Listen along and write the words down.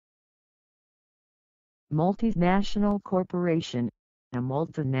Multinational corporation. A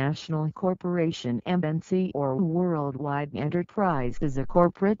multinational corporation (MNC) or worldwide enterprise is a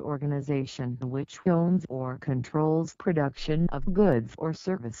corporate organization which owns or controls production of goods or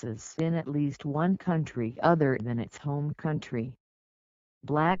services in at least one country other than its home country.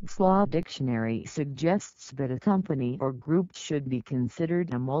 Black's Law Dictionary suggests that a company or group should be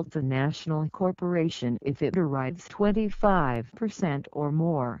considered a multinational corporation if it derives 25% or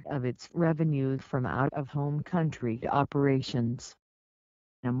more of its revenue from out-of-home country operations.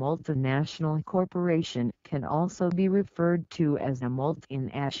 A multinational corporation can also be referred to as a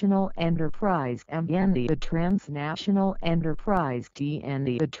multinational enterprise and a transnational enterprise and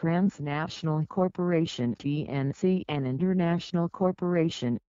a transnational corporation (TNC), an international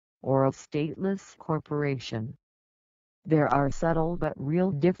corporation, or a stateless corporation. There are subtle but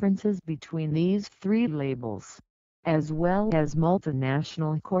real differences between these three labels, as well as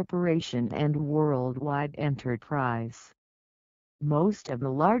multinational corporation and worldwide enterprise. Most of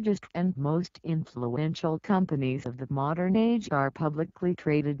the largest and most influential companies of the modern age are publicly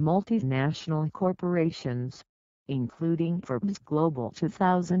traded multinational corporations, including Forbes Global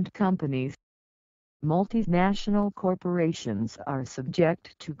 2000 companies. Multinational corporations are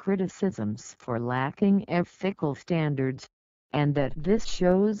subject to criticisms for lacking ethical standards, and that this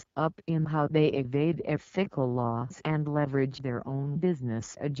shows up in how they evade ethical laws and leverage their own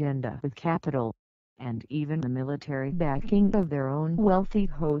business agenda with capital, and even the military backing of their own wealthy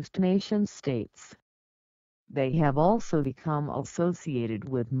host nation-states. They have also become associated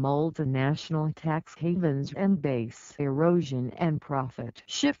with multinational tax havens and base erosion and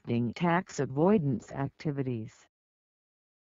profit-shifting tax avoidance activities.